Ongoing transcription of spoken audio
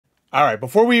All right,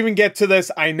 before we even get to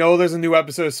this, I know there's a new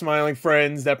episode of Smiling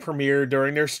Friends that premiered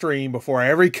during their stream. Before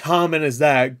every comment is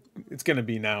that, it's going to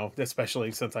be now,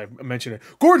 especially since I mentioned it.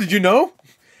 Gore, did you know?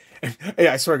 Hey,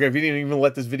 I swear, if you didn't even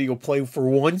let this video play for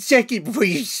 1 second before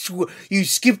you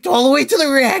skipped all the way to the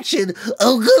reaction,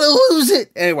 I'm gonna lose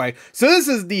it. Anyway, so this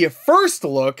is the first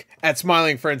look at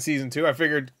Smiling Friends Season 2. I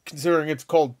figured, considering it's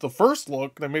called the first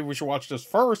look, then maybe we should watch this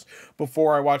first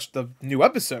before I watch the new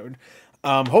episode.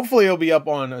 Hopefully it'll be up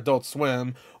on Adult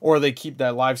Swim, or they keep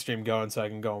that live stream going so I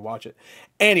can go and watch it.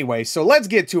 Anyway, so let's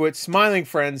get to it. Smiling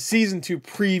Friends Season 2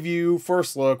 preview,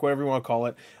 first look, whatever you want to call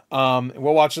it.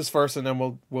 We'll watch this first, and then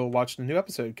we'll watch the new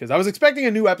episode, because I was expecting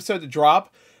a new episode to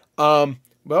drop.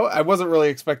 Well, I wasn't really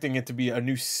expecting it to be a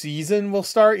new season will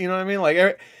start, you know what I mean?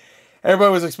 Like,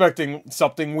 everybody was expecting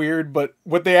something weird, but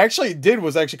what they actually did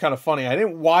was actually kind of funny. I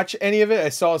didn't watch any of it. I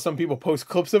saw some people post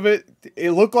clips of it. It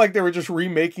looked like they were just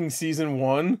remaking Season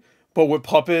 1, but with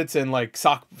puppets and like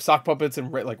sock puppets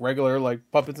and like regular like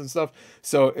puppets and stuff.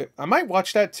 So I might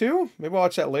watch that too. Maybe I'll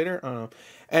watch that later. I don't know.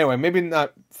 Anyway, maybe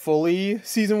not fully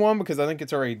Season 1, because I think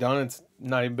it's already done. It's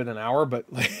not even been an hour,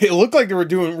 but like, it looked like they were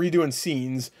redoing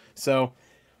scenes. So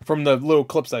from the little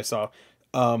clips I saw,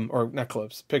 or not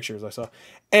clips, pictures I saw.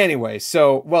 Anyway,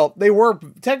 so, well,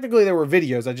 technically they were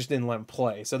videos, I just didn't let them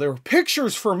play. So they were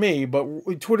pictures for me, but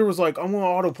Twitter was like, I'm going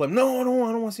to autoplay them. No, I don't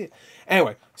want to see it.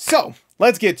 Anyway, so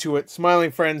let's get to it.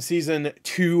 Smiling Friends Season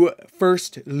 2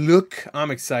 first look. I'm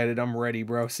excited. I'm ready,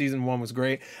 bro. Season 1 was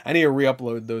great. I need to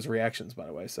re-upload those reactions, by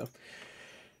the way, so.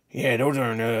 Yeah, those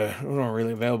aren't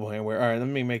really available anywhere. All right, let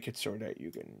me make it so that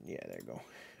you can, yeah, there you go.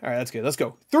 All right, that's good. Let's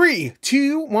go. 3,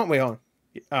 2, 1, wait, hold on.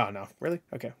 Oh, no. Really?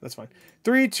 Okay, that's fine.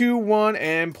 3, 2, 1,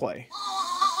 and play.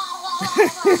 What?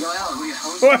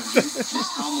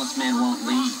 This homeless man won't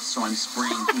leave, so I'm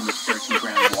spraying him with dirty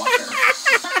brown water.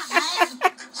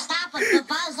 Stop it.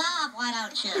 Buzz off, why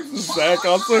don't you? Zach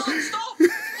also. Stop!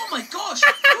 Oh my gosh!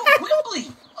 You're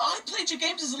Wimbly! I played your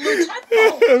games as a little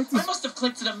tadpole. I must have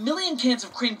collected 1 million cans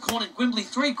of cream corn in Gwimbly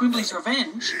 3, Gwimbly's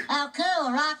Revenge. Oh,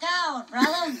 cool. Rock on,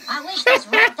 brother. I wish this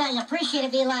red thing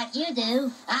appreciated me like you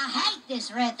do. I hate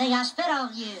this red thing. I spit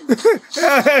on you.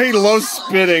 He loves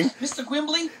spitting. Mr.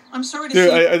 Gwimbly, I'm sorry to see...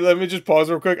 Dude, let me just pause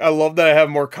real quick. I love that I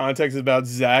have more context about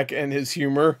Zach and his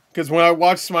humor. Because when I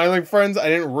watched Smiling Friends, I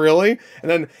didn't really. And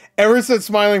then ever since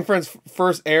Smiling Friends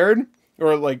first aired,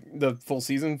 or like the full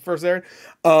season first aired,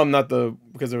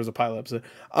 because there was a pilot episode.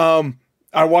 I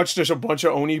watched just a bunch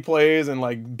of Oni plays and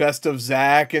like best of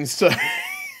Zach and stuff,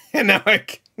 and now I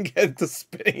can get the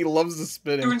spitting. He loves the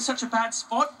spitting. You're in such a bad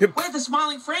spot. We're the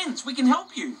Smiling Friends. We can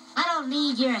help you. I don't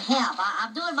need your help.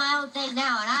 I'm doing my own thing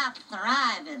now, and I'm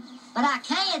thriving. But I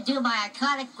can't do my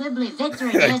iconic Gwimbly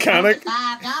victory dance for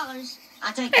 $5.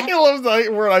 I'll take that. He loves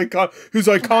the word iconic. Who's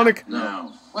iconic?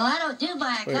 No. Well, I don't do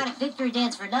my iconic victory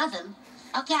dance for nothing.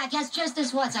 Okay, I guess just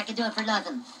this once I can do it for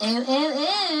nothing. Ew, ew,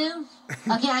 ew.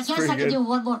 Okay, I guess I can do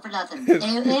one more for nothing. Ew, ew,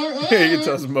 ew. You can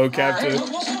tell some mocap too.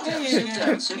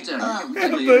 Sit down.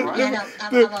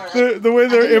 The way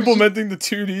they're implementing the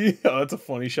 2D. Oh, that's a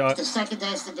funny shot. The second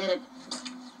dance that did it.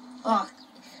 Oh,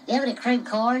 you have any cream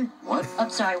corn? What?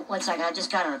 I'm sorry, 1 second. I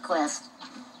just got a request.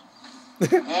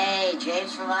 Hey,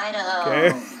 James from Idaho.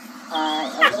 Okay. A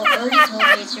little birdie told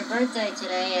me it's your birthday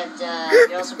today, and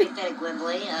you're also a big fan of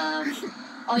Gwimbly.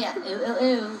 Oh yeah,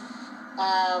 ooh.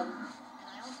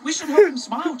 We should help him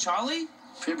smile, Charlie.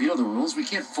 Fib, you know the rules. We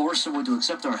can't force someone to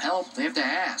accept our help. They have to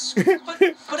ask. But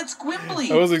it's Gwimbly.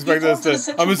 I was expecting this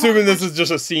to... I'm assuming this is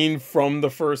just a scene from the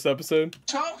first episode.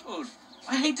 Childhood.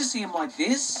 I hate to see him like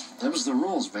this. That was the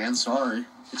rules, Van. Sorry.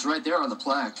 It's right there on the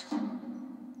plaque.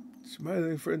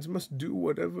 Smiling Friends must do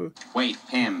whatever. Wait,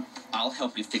 Pam. I'll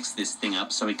help you fix this thing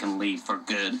up so we can leave for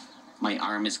good. My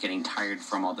arm is getting tired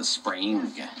from all the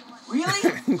spraying.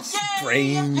 Really?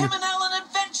 Spraying. Yay! Him and Ellen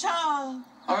adventure!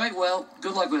 All right, well,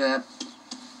 good luck with that.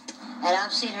 And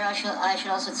I've seen her. I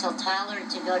should also tell Tyler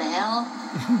to go to hell.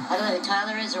 I don't know who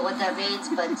Tyler is or what that means,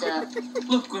 but...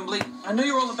 Look, Gwimbly, I know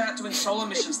you're all about doing solo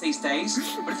missions these days,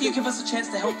 but if you give us a chance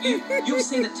to help you, you'll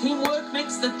see that teamwork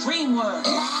makes the dream work.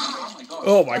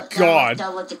 Oh my god.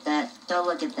 Don't look at that. Don't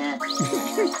look at that.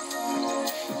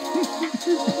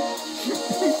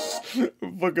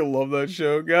 I fucking love that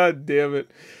show. God damn it.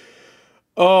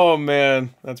 Oh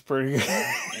man, that's pretty good.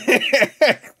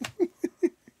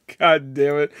 God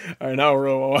damn it. Alright, now we're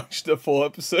gonna watch the full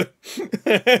episode.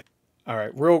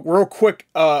 Alright, real quick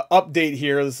update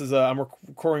here. This is I'm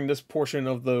recording this portion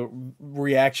of the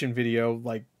reaction video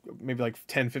like maybe like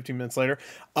 10-15 minutes later.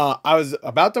 I was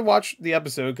about to watch the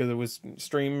episode because it was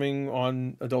streaming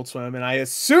on Adult Swim, and I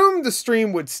assumed the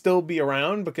stream would still be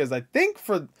around because I think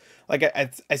for like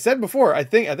I said before, I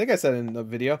think I said in the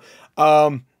video,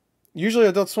 usually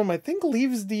Adult Swim, I think,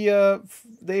 leaves the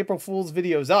April Fool's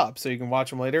videos up so you can watch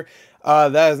them later.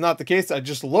 That is not the case. I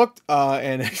just looked,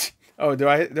 and oh, do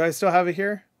I still have it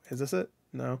here? Is this it?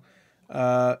 No.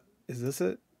 Is this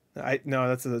it? No,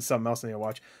 that's something else I need to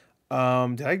watch.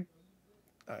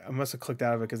 I must have clicked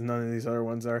out of it because none of these other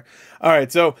ones are. All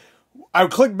right, so I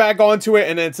clicked back onto it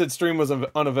and it said stream was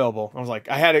unavailable. I was like,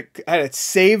 I had it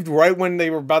saved right when they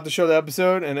were about to show the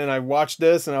episode, and then I watched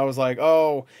this and I was like,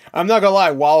 oh, I'm not gonna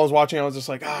lie. While I was watching, I was just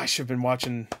like, I should have been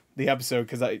watching the episode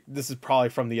because this is probably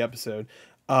from the episode.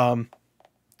 And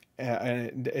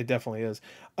it definitely is.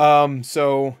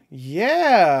 So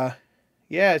yeah.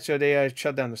 So they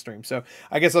shut down the stream. So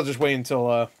I guess I'll just wait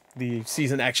until the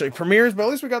season actually premieres. But at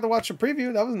least we got to watch the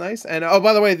preview. That was nice. And oh,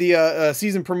 by the way, the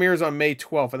season premieres on May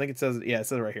 12th. I think it says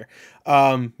it right here.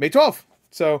 May 12th.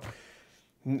 So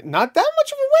not that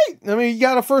much of a wait. I mean, you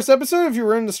got a first episode if you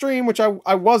were in the stream, which I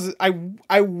was, but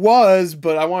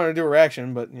I wanted to do a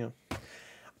reaction. But you know,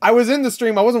 I was in the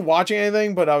stream. I wasn't watching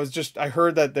anything, but I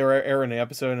heard that they were airing the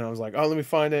episode, and I was like, oh, let me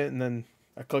find it. And then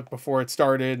I clicked before it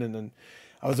started, and then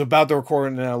I was about to record,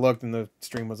 and then I looked, and the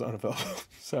stream was unavailable.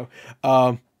 So,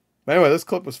 but anyway, this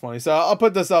clip was funny. So I'll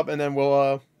put this up, and then we'll,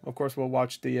 of course, we'll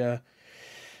watch the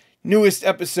newest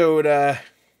episode.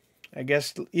 I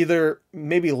guess either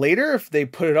maybe later if they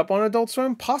put it up on Adult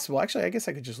Swim. Possible. Actually, I guess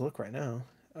I could just look right now.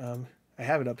 I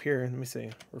have it up here. Let me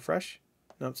see. Refresh.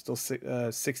 No, it's still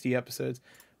 60 episodes.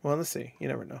 Well, let's see. You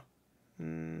never know.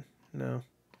 No.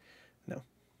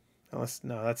 Unless,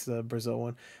 no, that's the Brazil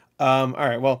one. All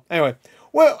right. Well, anyway,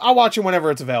 I'll watch it whenever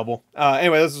it's available.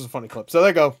 Anyway, this is a funny clip. So there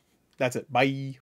you go. That's it. Bye.